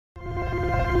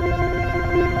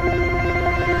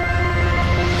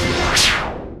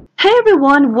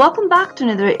everyone, welcome back to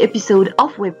another episode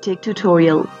of Webtech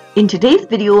Tutorial. In today's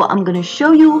video, I'm going to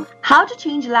show you how to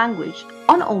change language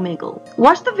on Omegle.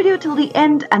 Watch the video till the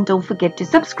end and don't forget to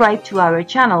subscribe to our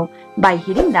channel by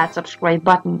hitting that subscribe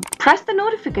button. Press the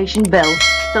notification bell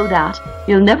so that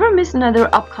you'll never miss another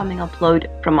upcoming upload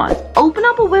from us. Open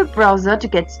up a web browser to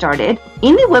get started.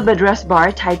 In the web address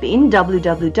bar, type in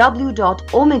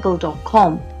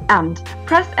www.omegle.com. and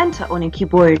press enter on your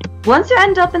keyboard. Once you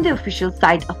end up in the official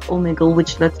site of Omegle,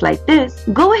 which looks like this,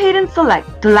 go ahead and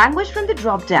select the language from the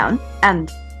drop down and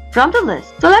from the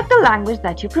list, select the language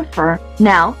that you prefer.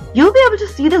 Now, you'll be able to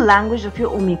see the language of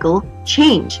your Omegle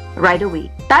change right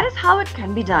away. That is how it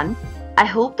can be done. I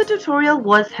hope the tutorial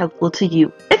was helpful to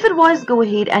you. If it was, go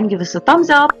ahead and give us a thumbs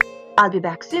up. I'll be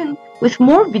back soon with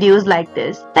more videos like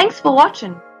this. Thanks for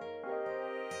watching.